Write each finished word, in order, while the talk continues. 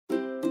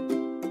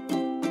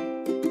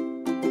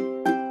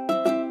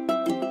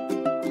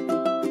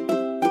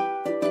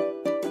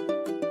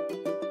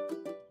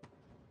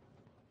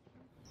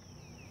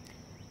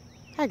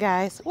Hi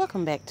guys,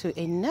 welcome back to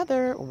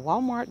another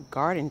Walmart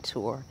garden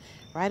tour.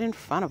 Right in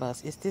front of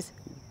us is this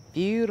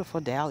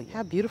beautiful dahlia.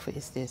 How beautiful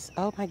is this?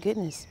 Oh my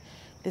goodness,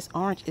 this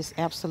orange is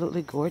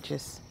absolutely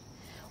gorgeous.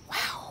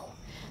 Wow.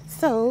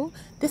 So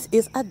this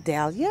is a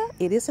dahlia.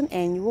 It is an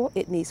annual.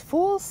 It needs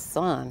full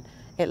sun,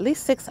 at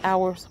least 6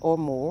 hours or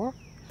more.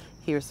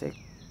 Here's a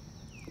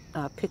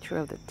picture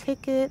of the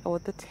ticket or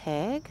the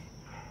tag.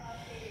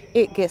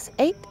 It gets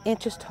 8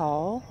 inches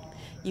tall.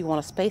 You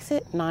want to space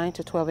it 9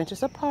 to 12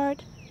 inches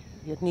apart.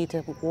 You need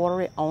to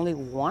water it only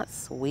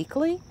once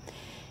weekly.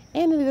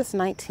 And it is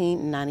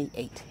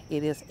 $19.98.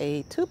 It is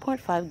a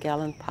 2.5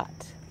 gallon pot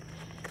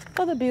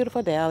for the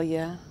beautiful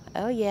dahlia.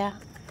 Oh yeah,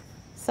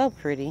 so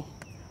pretty.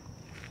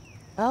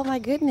 Oh my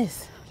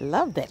goodness,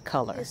 love that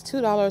color. It's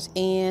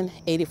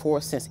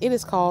 $2.84. It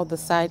is called the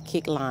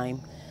Sidekick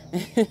Lime.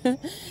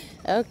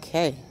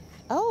 Okay.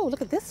 Oh,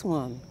 look at this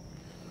one.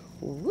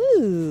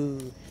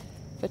 Woo!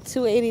 For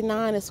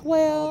 $2.89 as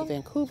well.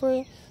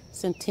 Vancouver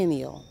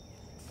Centennial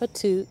for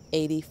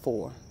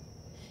 $2.84.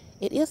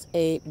 It is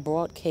a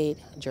broadcade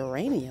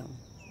geranium.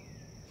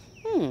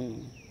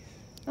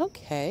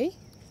 Okay.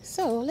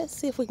 So let's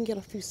see if we can get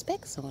a few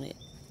specs on it.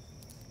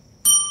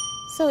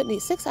 So it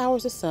needs 6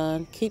 hours of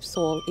sun, keeps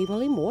soil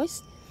evenly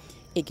moist.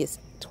 It gets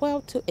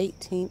 12 to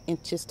 18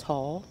 inches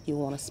tall. You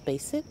want to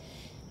space it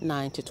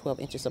 9 to 12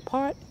 inches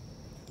apart.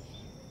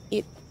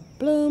 It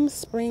blooms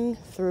spring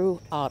through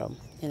autumn,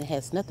 and it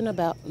has nothing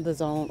about the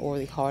zone or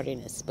the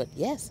hardiness. But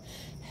yes,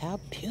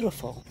 how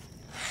beautiful.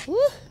 Woo!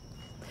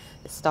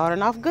 It's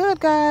starting off good,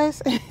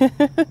 guys.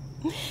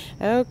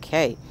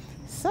 Okay,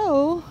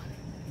 so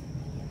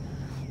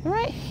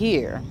right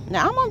here.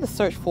 Now I'm on the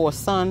search for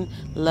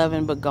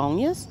sun-loving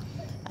begonias.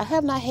 I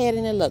have not had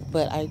any luck,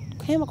 but I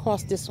came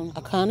across this one,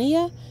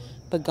 Acacia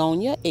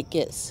begonia. It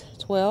gets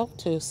 12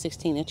 to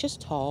 16 inches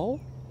tall.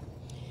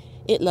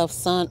 It loves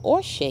sun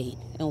or shade,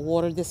 and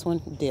water this one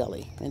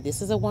daily. And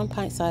this is a 1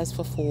 pint size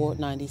for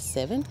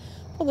 $4.97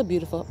 for the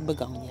beautiful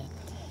begonia.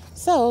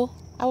 So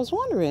I was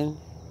wondering,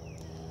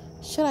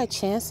 should I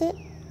chance it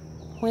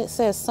when it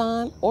says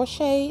sun or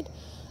shade?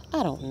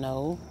 I don't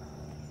know.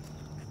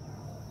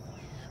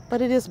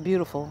 But it is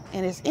beautiful,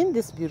 and it's in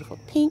this beautiful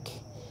pink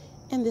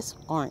and this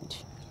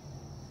orange.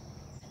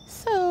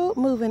 So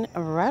moving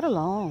right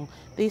along,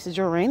 these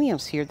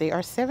geraniums here, they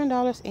are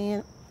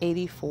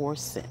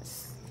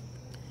 $7.84.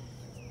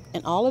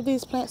 And all of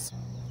these plants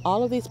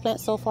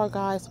so far,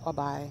 guys, are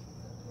by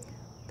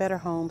Better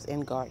Homes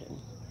and Garden.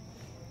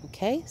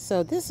 Okay,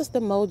 so this is the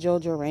Mojo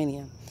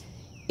geranium.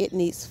 It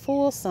needs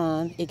full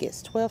sun. It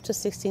gets 12 to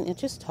 16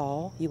 inches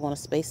tall. You want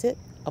to space it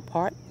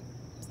apart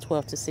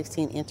 12 to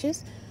 16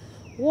 inches.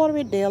 Water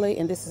it daily,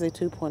 and this is a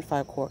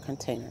 2.5 quart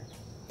container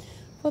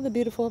for the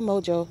beautiful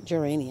Mojo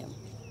geranium.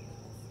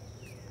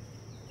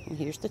 And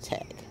here's the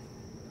tag.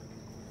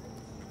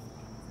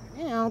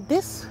 Now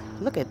this,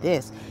 look at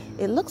this.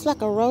 It looks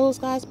like a rose,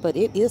 guys, but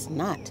it is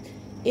not.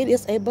 It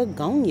is a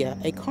begonia,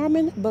 a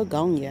Carmen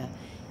begonia.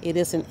 It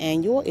is an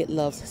annual. It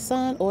loves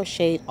sun or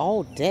shade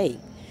all day.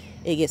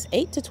 It gets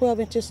 8 to 12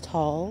 inches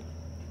tall.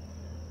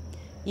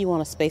 You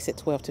want to space it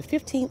 12 to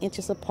 15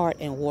 inches apart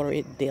and water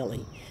it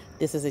daily.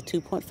 This is a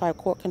 2.5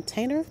 quart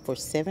container for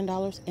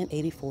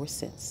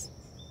 $7.84.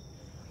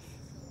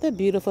 The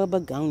beautiful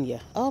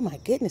begonia. Oh my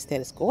goodness, that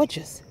is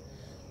gorgeous.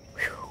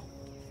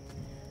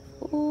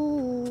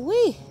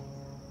 Ooh-wee.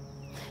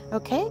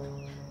 Okay,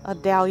 a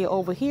dahlia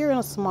over here in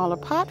a smaller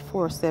pot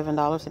for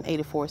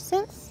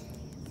 $7.84.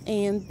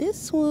 And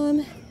this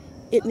one,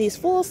 it needs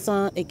full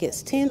sun. It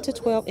gets 10 to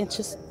 12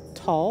 inches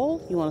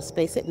tall. You want to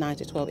space it 9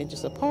 to 12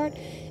 inches apart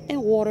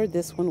and water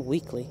this one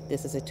weekly.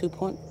 This is a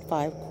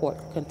 2.5 quart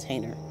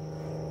container.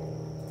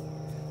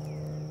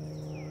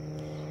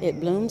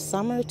 It blooms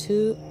summer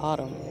to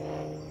autumn.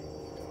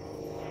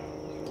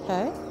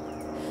 Okay,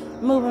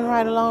 moving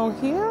right along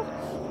here,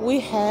 we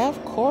have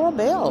coral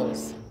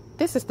bells.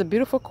 This is the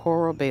beautiful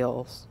coral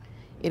bells.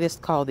 It is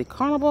called the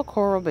Carnival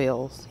Coral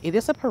Bells. It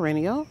is a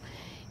perennial.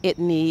 It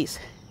needs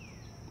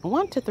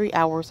 1 to 3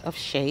 hours of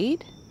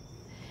shade.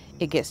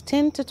 It gets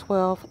 10 to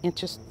 12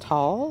 inches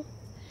tall.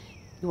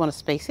 You want to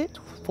space it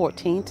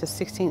 14 to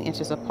 16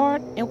 inches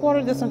apart and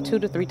water this one 2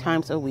 to 3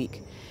 times a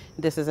week.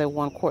 This is a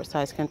 1 quart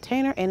size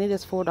container, and it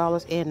is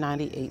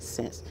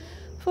 $4.98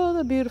 for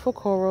the beautiful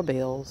coral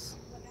bells.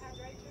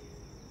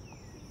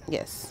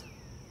 Yes.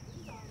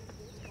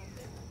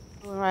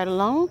 Moving right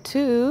along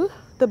to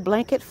the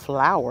blanket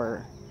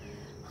flower.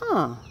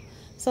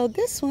 So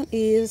this one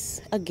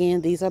is,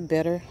 again, these are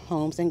Better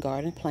Homes and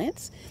Garden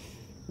plants.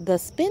 The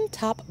spin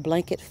top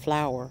blanket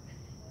flower.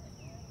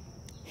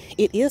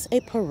 It is a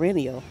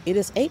perennial. It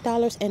is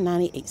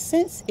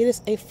 $8.98. It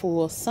is a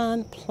full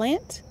sun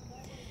plant.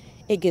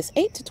 It gets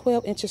 8 to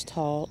 12 inches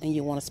tall, and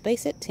you want to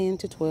space it 10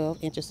 to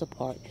 12 inches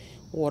apart.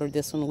 Water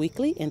this one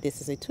weekly, and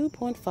this is a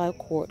 2.5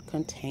 quart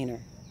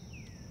container.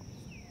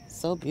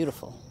 So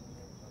beautiful.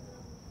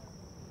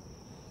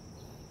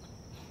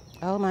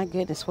 Oh my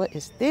goodness, what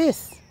is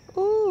this?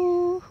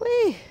 Ooh,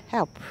 wee,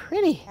 how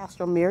pretty.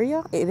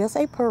 Astromeria, it is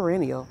a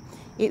perennial.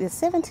 It is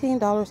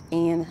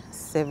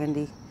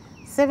 $17.70.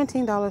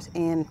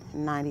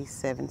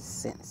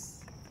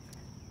 $17.97.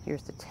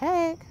 Here's the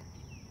tag.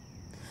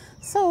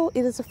 So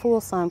it is a full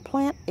sun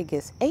plant. It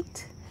gets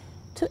 8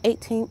 to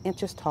 18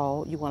 inches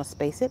tall. You want to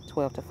space it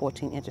 12 to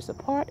 14 inches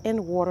apart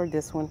and water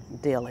this one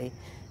daily.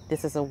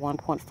 This is a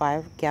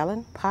 1.5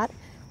 gallon pot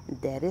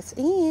that is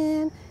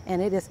in,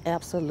 and it is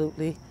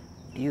absolutely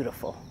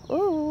beautiful.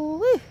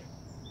 Ooh,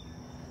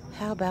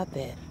 how about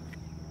that?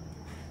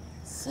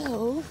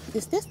 So,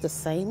 is this the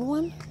same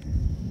one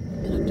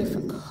in a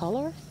different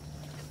color?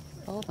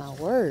 Oh my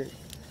word.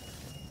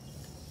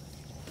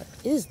 What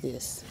is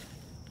this?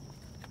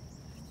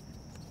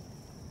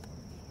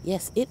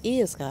 Yes, it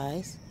is,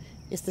 guys.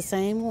 It's the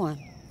same one,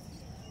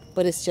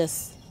 but it's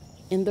just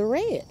in the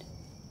red.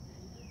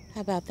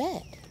 How about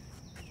that?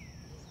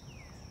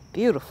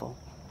 Beautiful.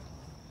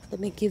 Let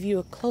me give you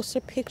a closer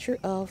picture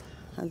of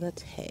the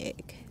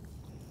tag.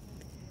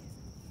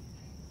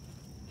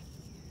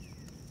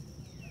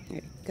 There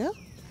you go.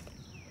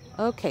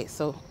 Okay,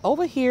 so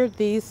over here,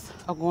 these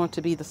are going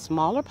to be the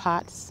smaller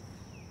pots.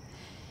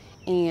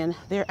 And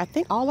I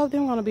think all of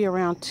them are going to be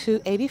around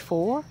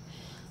 $2.84.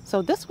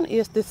 So this one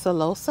is the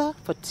Celosa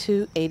for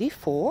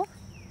 $2.84.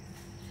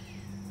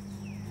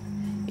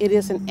 It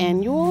is an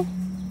annual.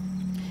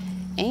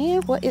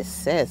 And what it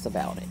says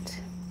about it.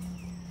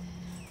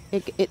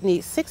 It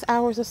needs 6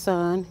 hours of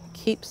sun,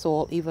 keep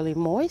soil evenly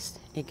moist.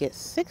 It gets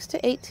 6 to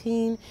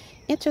 18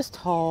 inches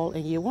tall,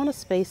 and you want to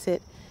space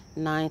it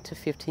 9 to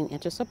 15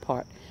 inches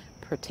apart.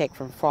 Protect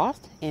from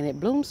frost, and it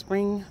blooms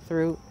spring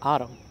through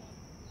autumn.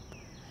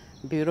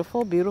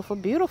 Beautiful, beautiful,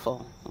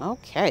 beautiful.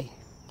 Okay,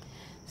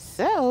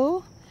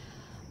 so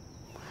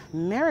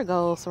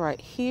marigolds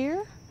right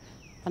here.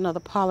 Another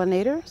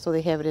pollinator, so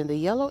they have it in the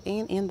yellow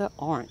and in the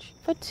orange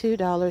for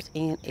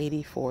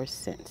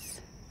 $2.84.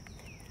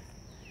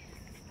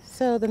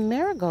 So the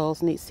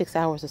marigolds need 6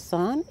 hours of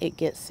sun. It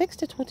gets 6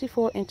 to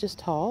 24 inches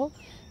tall.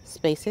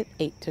 Space it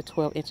 8 to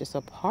 12 inches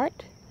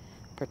apart.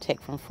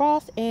 Protect from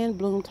frost, and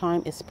bloom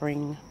time is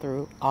spring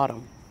through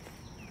autumn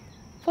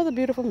for the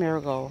beautiful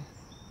marigold.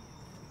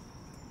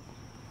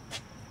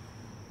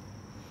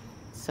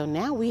 So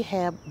now we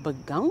have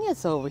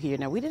begonias over here.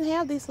 Now we didn't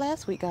have these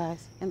last week,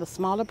 guys. And the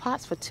smaller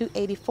pots for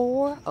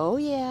 $2.84. Oh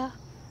yeah.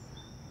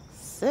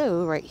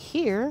 So right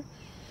here,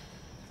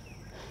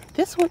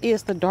 this one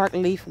is the dark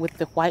leaf with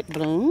the white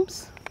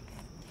blooms.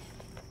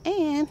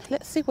 And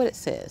let's see what it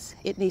says.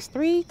 It needs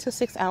 3 to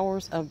 6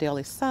 hours of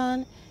daily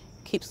sun.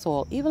 Keep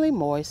soil evenly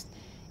moist.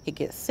 It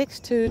gets 6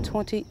 to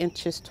 20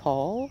 inches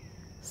tall,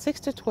 6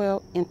 to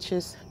 12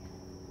 inches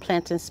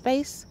planting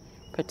space.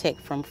 Protect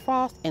from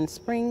frost and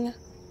spring.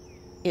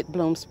 It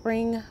blooms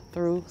spring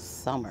through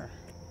summer.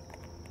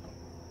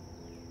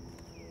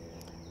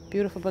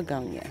 Beautiful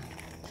begonia.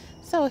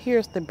 So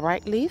here's the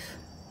bright leaf,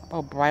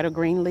 or brighter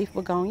green leaf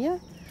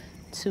begonia.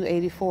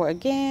 $2.84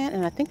 again,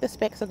 and I think the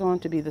specs are going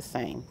to be the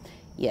same.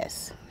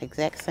 Yes,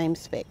 exact same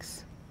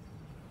specs.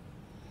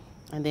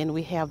 And then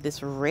we have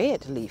this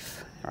red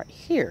leaf right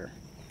here,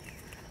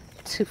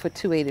 for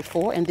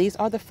 $2.84, and these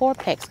are the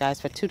 4-packs,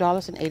 guys, for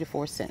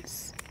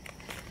 $2.84.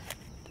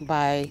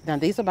 Now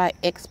these are by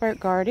Expert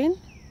Garden,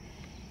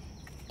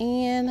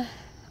 and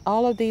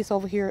all of these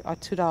over here are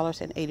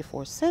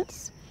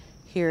 $2.84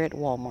 here at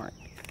Walmart.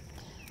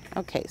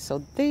 Okay,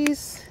 so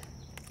these,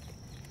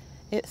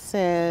 it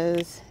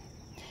says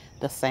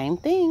the same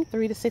thing,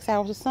 3 to 6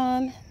 hours of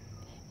sun.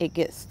 It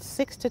gets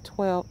 6 to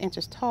 12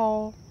 inches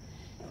tall,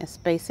 and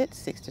space it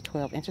 6 to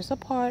 12 inches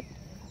apart.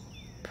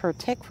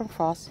 Protect from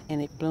frost,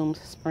 and it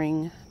blooms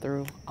spring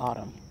through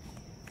autumn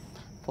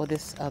for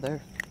this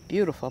other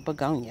beautiful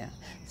begonia.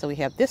 So we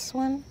have this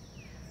one,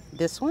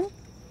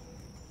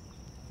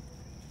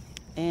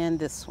 and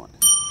this one.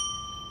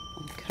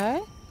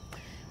 Okay.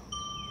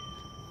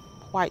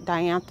 White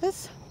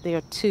dianthus,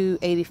 they're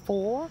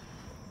 $2.84. I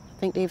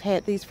think they've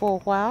had these for a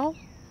while,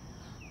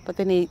 but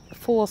they need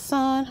full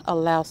sun.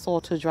 Allow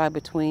soil to dry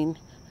between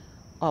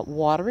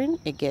watering.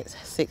 It gets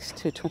 6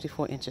 to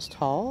 24 inches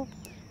tall.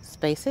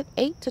 Space it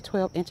 8 to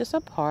 12 inches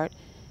apart.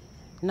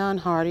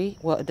 Non-hardy,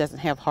 well, it doesn't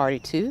have hardy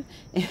too,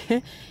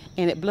 and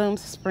it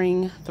blooms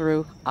spring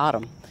through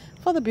autumn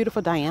for the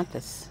beautiful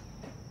dianthus.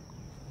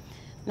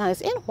 Now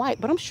it's in white,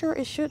 but I'm sure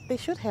they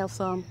should have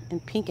some in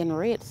pink and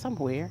red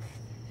somewhere.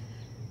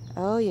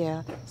 Oh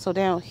yeah. So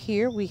down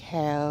here we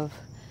have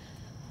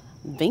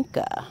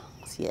vinca.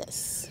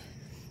 Yes,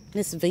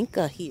 Miss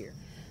vinca here.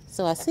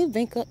 So I see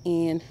vinca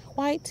in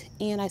white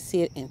and I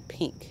see it in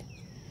pink.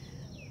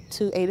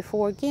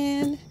 $2.84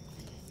 again.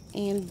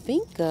 And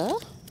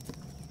vinca,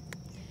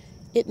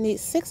 it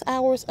needs 6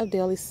 hours of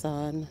daily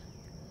sun.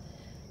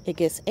 It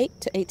gets 8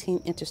 to 18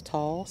 inches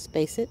tall.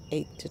 Space it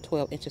 8 to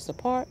 12 inches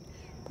apart.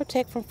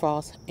 Protect from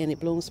frost, and it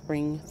blooms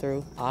spring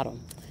through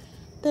autumn.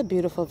 The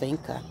beautiful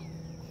vinca.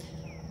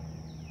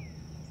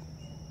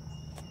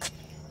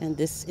 And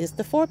this is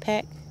the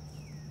 4-pack.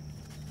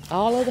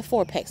 All of the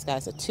 4-packs,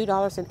 guys, are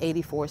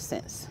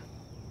 $2.84.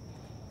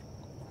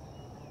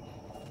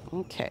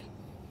 Okay.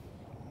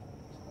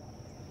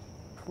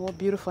 More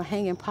beautiful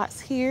hanging pots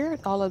here.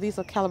 All of these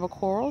are caliber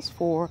corals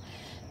for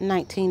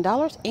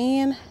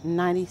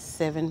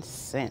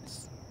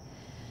 $19.97.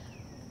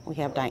 We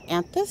have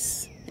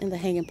dianthus in the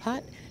hanging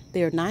pot.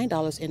 They're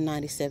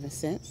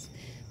 $9.97.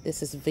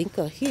 This is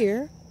vinca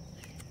here.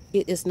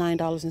 It is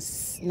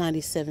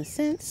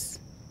 $9.97.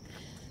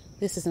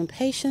 This is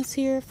impatiens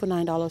here for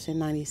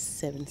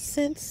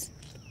 $9.97.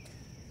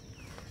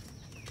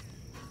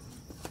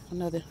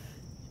 Another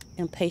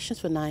impatiens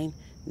for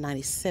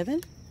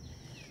 $9.97.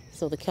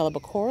 So the caliber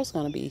coral is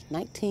going to be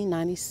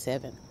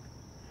 $19.97.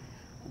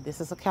 This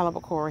is a caliber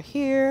coral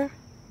here.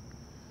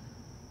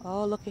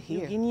 Oh, look at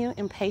here. Eugenia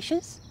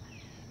impatiens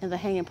in the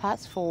hanging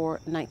pots for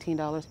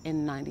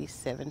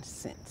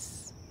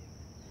 $19.97.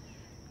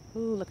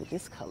 Ooh, look at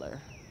this color.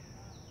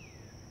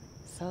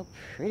 So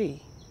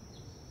pretty.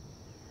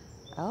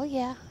 Oh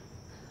yeah.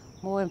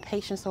 More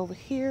impatiens over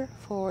here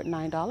for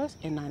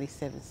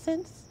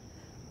 $9.97.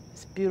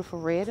 This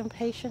beautiful red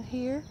impatient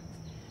here,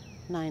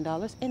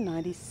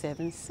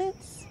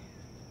 $9.97.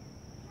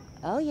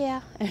 Oh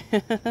yeah.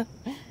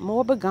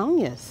 More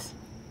begonias.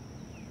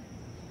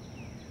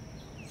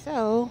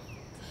 So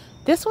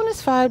this one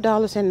is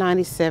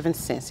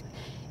 $5.97.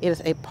 It is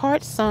a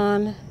part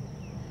sun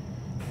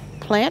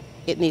plant.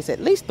 It needs at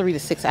least 3 to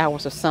 6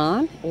 hours of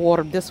sun.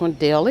 Water this one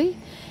daily.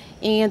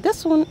 And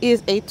this one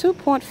is a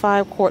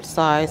 2.5 quart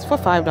size for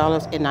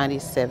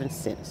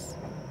 $5.97.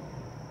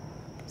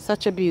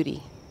 Such a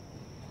beauty.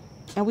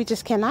 And we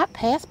just cannot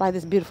pass by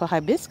this beautiful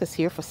hibiscus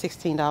here for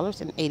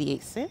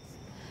 $16.88.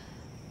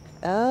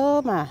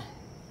 Oh my.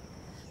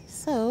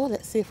 So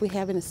let's see if we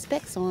have any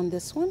specs on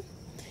this one.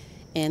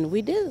 And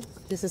we do.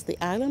 This is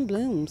the Island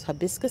Blooms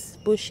Hibiscus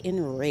Bush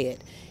in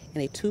Red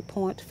in a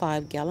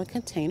 2.5 gallon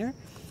container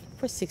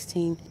for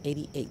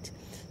 $16.88.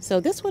 So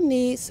this one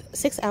needs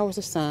 6 hours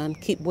of sun,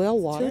 keep well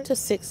watered, 2 to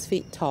 6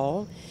 feet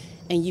tall,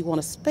 and you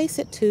want to space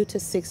it 2 to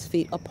 6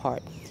 feet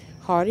apart.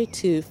 Hardy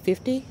to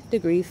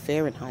 50°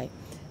 Fahrenheit.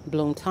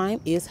 Bloom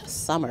time is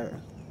summer.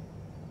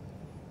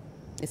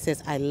 It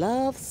says, I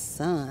love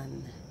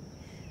sun.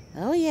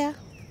 Oh yeah,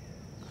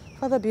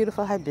 for the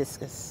beautiful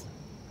hibiscus.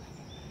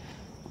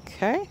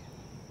 Okay.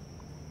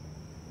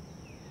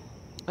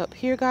 Up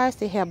here, guys,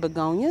 they have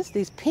begonias,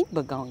 these pink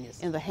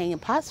begonias in the hanging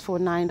pots for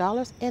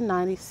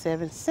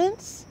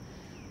 $9.97.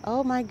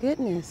 Oh my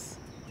goodness.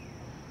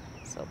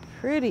 So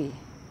pretty.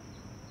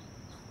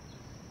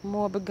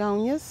 More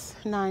begonias,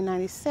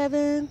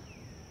 $9.97.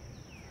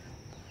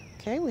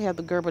 Okay, we have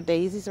the Gerber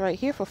daisies right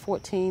here for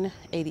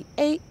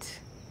 $14.88.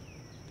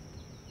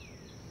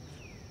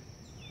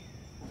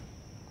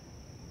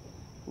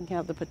 We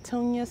have the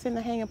petunias in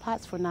the hanging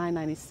pots for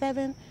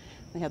 $9.97.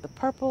 We have the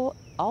purple,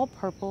 all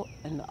purple,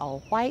 and the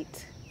all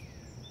white.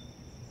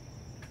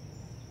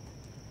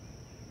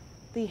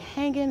 The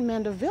hanging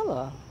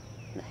mandevilla,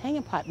 the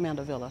hanging pot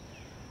mandevilla.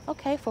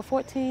 Okay, for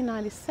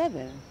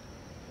 $14.97.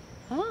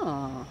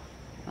 Oh,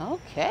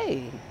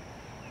 okay.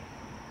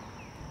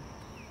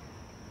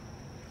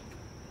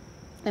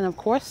 And of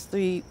course,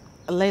 the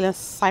Leyland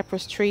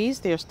cypress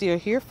trees, they're still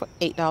here for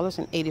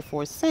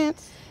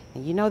 $8.84.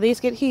 And you know these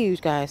get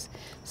huge, guys.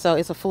 So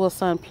it's a full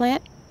sun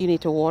plant. You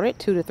need to water it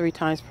 2 to 3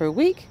 times per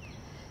week.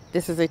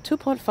 This is a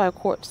 2.5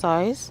 quart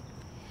size.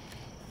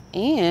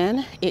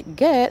 And it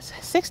gets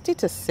 60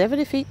 to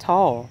 70 feet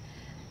tall.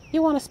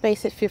 You want to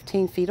space it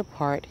 15 feet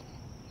apart.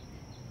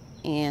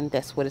 And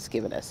that's what it's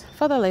giving us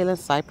for the Leyland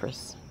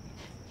cypress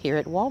here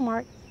at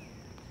Walmart.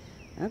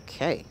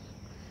 Okay.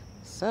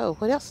 So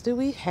what else do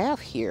we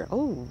have here?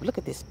 Oh, look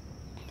at this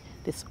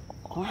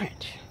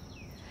orange.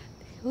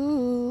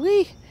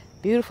 Ooh-wee.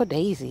 Beautiful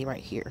daisy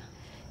right here.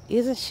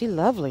 Isn't she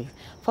lovely?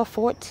 For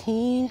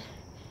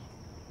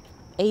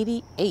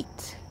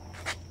 $14.88.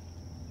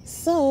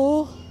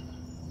 So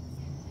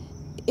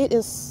it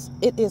is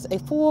a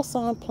full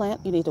sun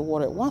plant. You need to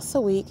water it once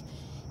a week,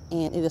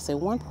 and it is a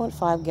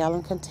 1.5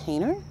 gallon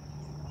container.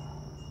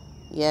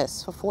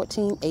 Yes, for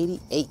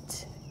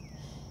 $14.88.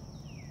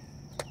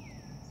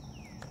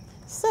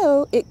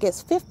 So it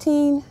gets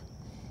 15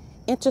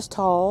 inches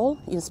tall.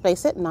 You can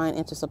space it 9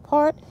 inches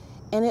apart,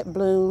 and it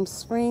blooms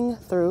spring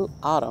through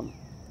autumn.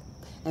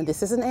 And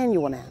this is an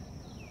annual now.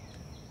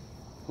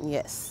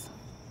 Yes.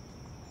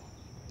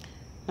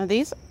 Now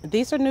these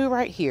are new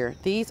right here.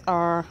 These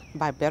are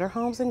by Better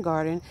Homes and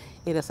Garden.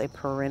 It is a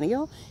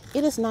perennial.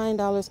 It is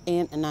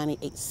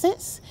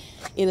 $9.98.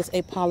 It is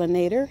a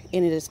pollinator,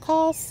 and it is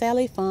called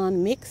Sally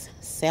Fawn Mix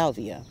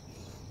Salvia.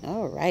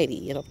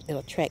 Alrighty, it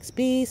attracts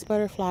bees,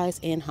 butterflies,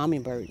 and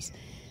hummingbirds.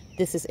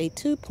 This is a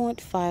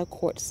 2.5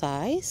 quart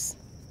size.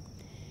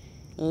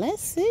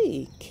 Let's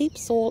see. Keep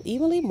soil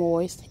evenly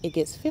moist. It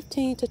gets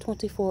 15 to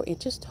 24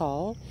 inches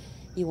tall.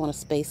 You want to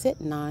space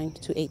it 9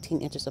 to 18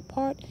 inches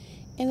apart,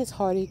 and it's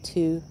hardy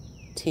to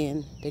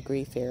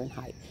 10°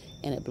 Fahrenheit,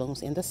 and it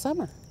blooms in the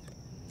summer.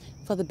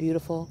 For the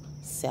beautiful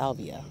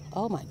salvia.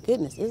 Oh my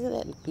goodness, isn't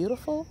that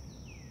beautiful?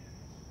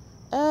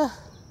 And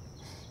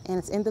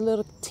it's in the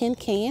little tin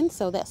can,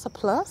 so that's a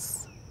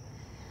plus.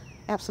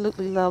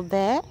 Absolutely love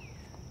that.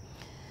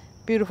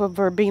 Beautiful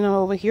verbena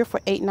over here for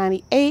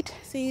 $8.98.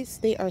 Seeds,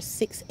 they are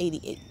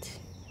 $6.88.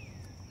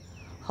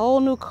 Whole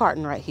new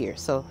carton right here.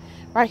 So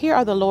right here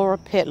are the lower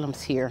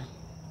petalums here.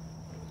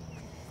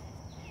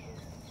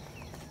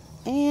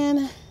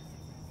 And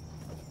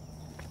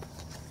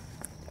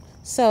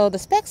so the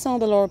specs on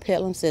the lower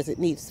petalum says it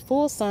needs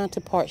full sun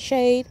to part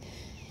shade.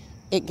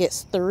 It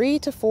gets 3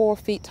 to 4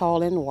 feet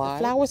tall and wide.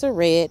 The flowers are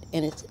red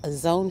and it's a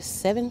zone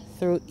 7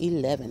 through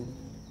 11.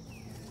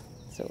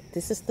 So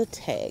this is the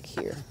tag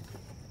here.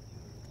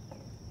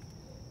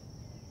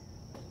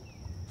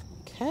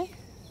 Okay.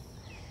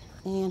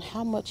 And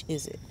how much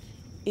is it?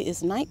 It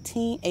is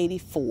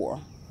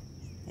 $19.84.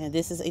 And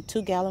this is a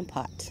 2-gallon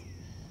pot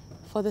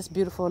for this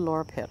beautiful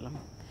lower petalum.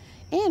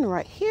 And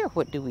right here,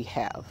 what do we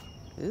have?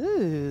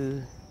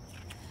 Ooh.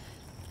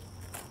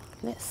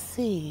 Let's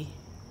see.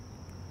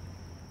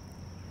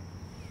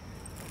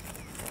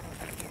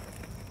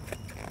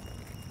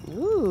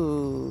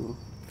 Ooh.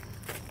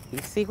 You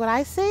see what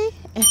I see?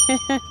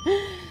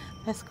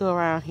 Let's go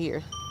around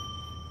here.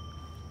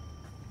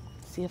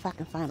 See if I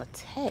can find a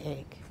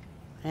tag.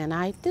 And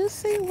I do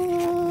see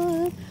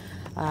one.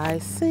 I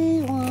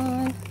see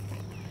one.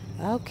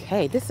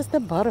 Okay, this is the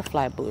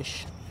butterfly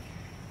bush.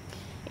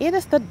 It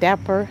is the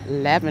dapper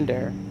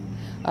lavender.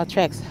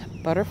 Attracts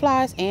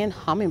butterflies and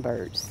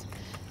hummingbirds.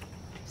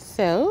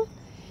 So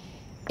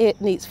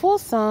it needs full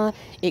sun.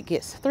 It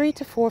gets 3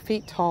 to 4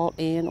 feet tall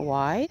and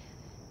wide.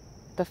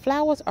 The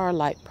flowers are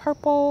light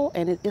purple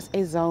and it is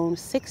a zone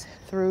 6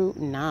 through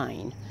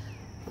 9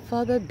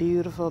 for the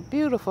beautiful,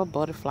 beautiful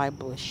butterfly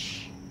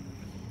bush.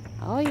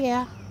 Oh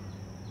yeah.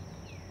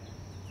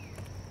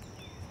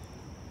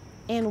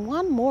 And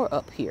one more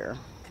up here.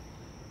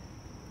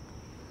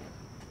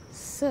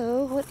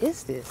 So what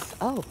is this?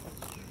 Oh.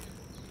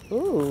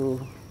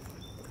 Ooh.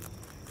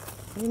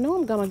 You know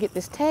I'm gonna get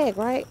this tag,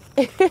 right?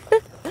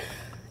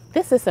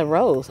 This is a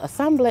rose.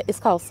 It's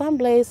called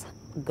Sunblaze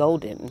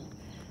Golden.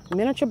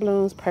 Miniature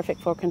blooms,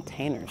 perfect for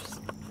containers.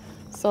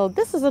 So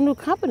this is a new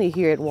company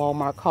here at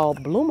Walmart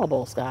called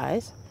Bloomables,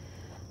 guys.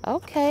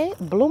 Okay,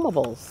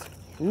 Bloomables.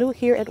 New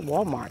here at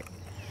Walmart.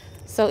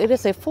 So it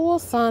is a full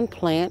sun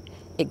plant.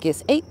 It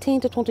gets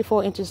 18 to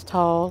 24 inches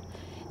tall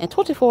and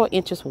 24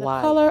 inches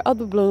wide. The color of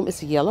the bloom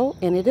is yellow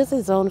and it is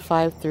a zone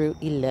 5 through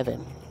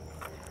 11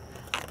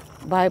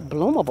 by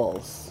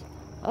Bloomables.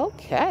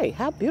 Okay,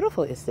 how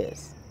beautiful is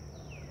this?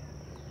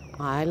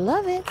 I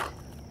love it.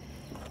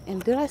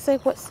 And did I say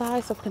what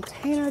size of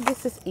container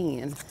this is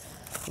in?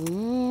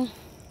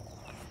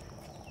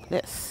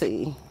 Let's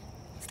see.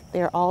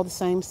 They're all the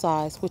same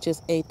size, which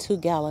is a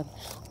 2-gallon.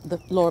 The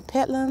lower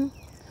petalum,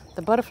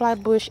 the butterfly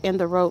bush, and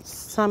the rose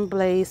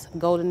Sunblaze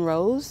Golden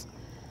Rose.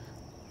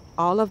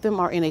 All of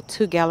them are in a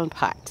 2-gallon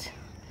pot.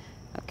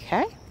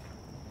 Okay.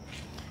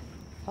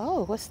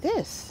 Oh, what's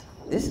this?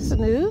 This is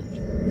new.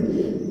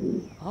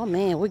 Oh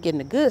man, we're getting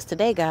the goods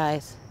today,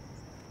 guys.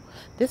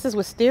 This is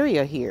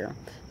wisteria here.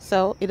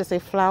 So it is a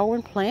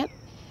flowering plant.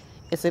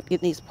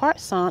 It needs part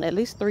sun at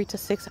least 3 to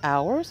 6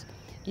 hours.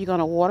 You're going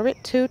to water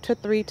it 2 to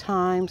 3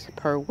 times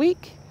per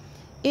week.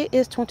 It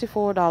is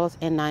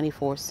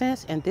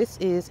 $24.94 and this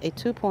is a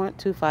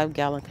 2.25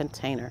 gallon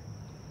container.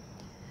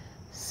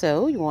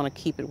 So you want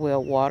to keep it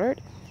well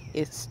watered.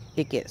 It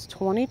gets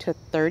 20 to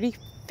 30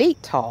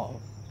 feet tall.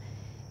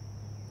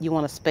 You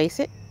want to space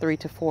it 3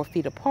 to 4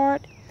 feet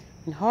apart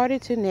and hardy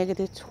to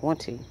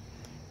 -20.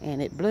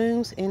 And it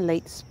blooms in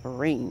late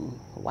spring.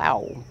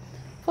 Wow.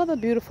 For the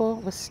beautiful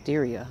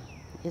wisteria.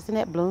 Isn't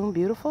that bloom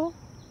beautiful?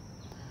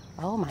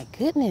 Oh my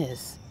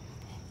goodness.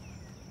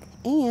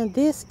 And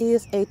this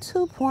is a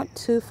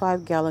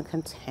 2.25 gallon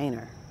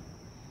container.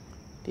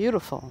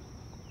 Beautiful.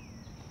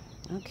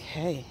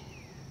 Okay.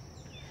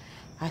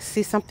 I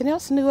see something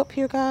else new up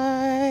here,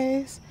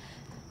 guys.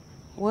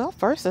 Well,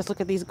 first let's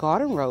look at these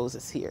garden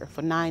roses here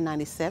for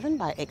 $9.97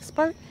 by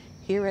Expert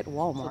here at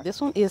Walmart. So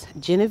this one is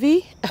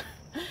Genevieve.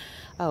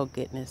 Oh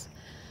goodness.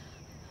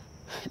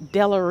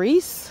 Della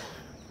Reese,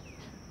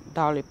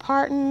 Dolly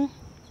Parton.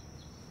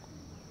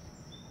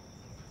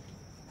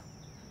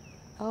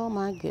 Oh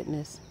my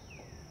goodness.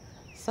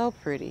 So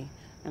pretty.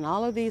 And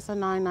all of these are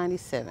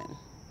 $9.97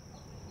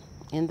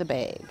 in the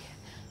bag.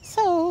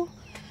 So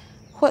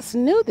what's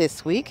new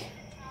this week?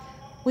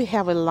 We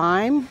have a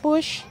lime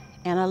bush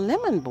and a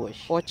lemon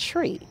bush or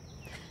tree.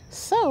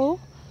 So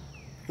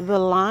the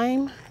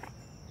lime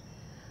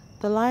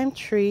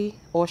tree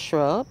or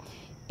shrub,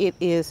 it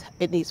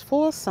needs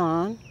full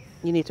sun.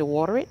 You need to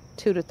water it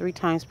 2 to 3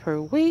 times per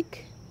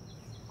week.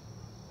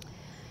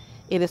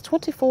 It is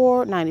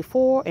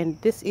 $24.94 and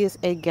this is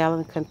a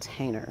gallon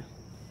container.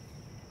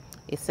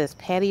 It says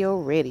patio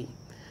ready.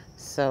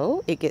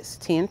 So it gets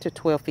 10 to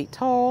 12 feet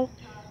tall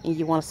and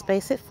you want to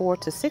space it 4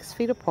 to 6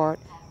 feet apart,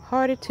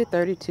 hardy to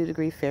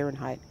 32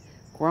 Fahrenheit,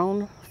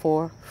 grown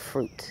for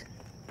fruit.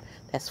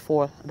 That's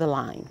for the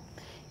lime.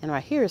 And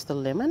right here is the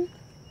lemon.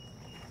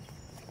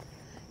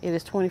 It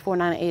is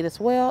 $24.98 as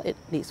well. It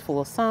needs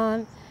full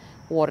sun,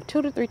 water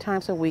 2 to 3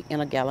 times a week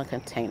in a gallon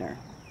container.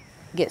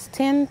 Gets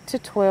 10 to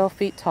 12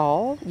 feet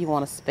tall. You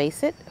want to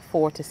space it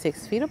 4 to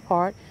 6 feet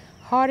apart,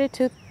 hardy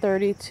to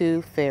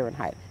 32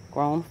 Fahrenheit,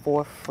 grown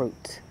for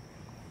fruit.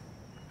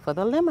 For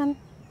the lemon.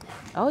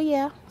 Oh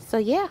yeah, so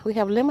yeah, we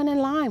have lemon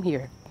and lime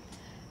here.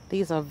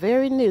 These are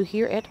very new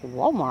here at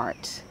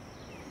Walmart.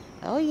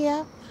 Oh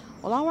yeah.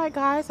 Well, all right,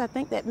 guys, I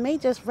think that may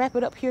just wrap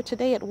it up here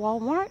today at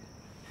Walmart.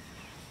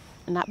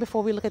 Not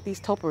before we look at these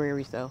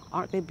topiaries, though.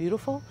 Aren't they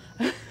beautiful?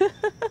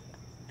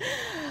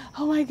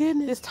 Oh my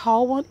goodness. This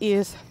tall one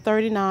is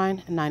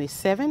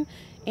 $39.97,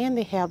 and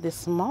they have this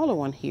smaller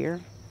one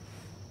here,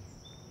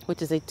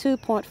 which is a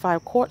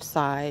 2.5 quart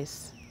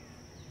size.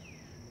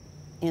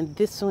 And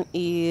this one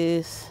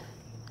is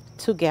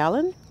 2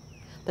 gallon.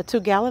 The 2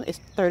 gallon is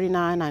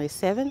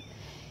 $39.97,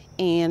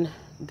 and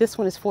this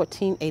one is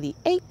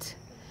 $14.88.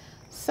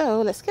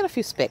 So let's get a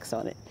few specs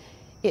on it.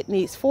 It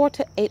needs 4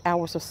 to 8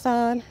 hours of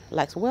sun,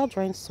 likes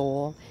well-drained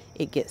soil.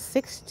 It gets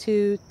 6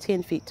 to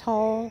 10 feet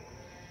tall,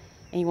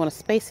 and you want to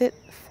space it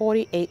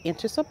 48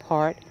 inches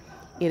apart.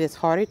 It is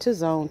hardy to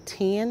zone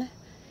 10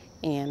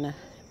 and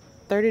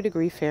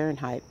 30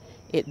 Fahrenheit.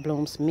 It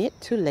blooms mid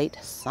to late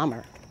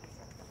summer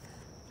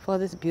for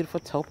this beautiful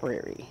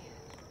topiary.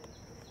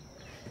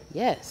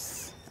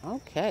 Yes,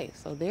 okay,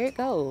 so there it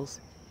goes.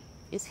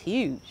 It's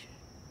huge.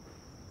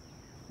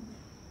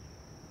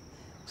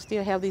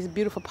 Still have these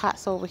beautiful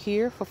pots over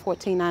here for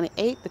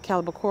 $14.98, the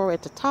caliber coral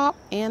at the top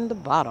and the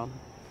bottom.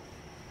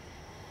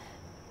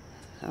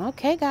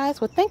 Okay, guys,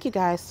 well, thank you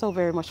guys so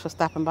very much for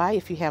stopping by.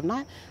 If you have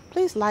not,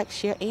 please like,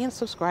 share, and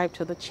subscribe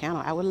to the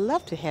channel. I would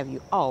love to have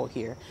you all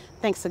here.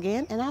 Thanks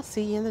again, and I'll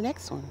see you in the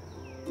next one.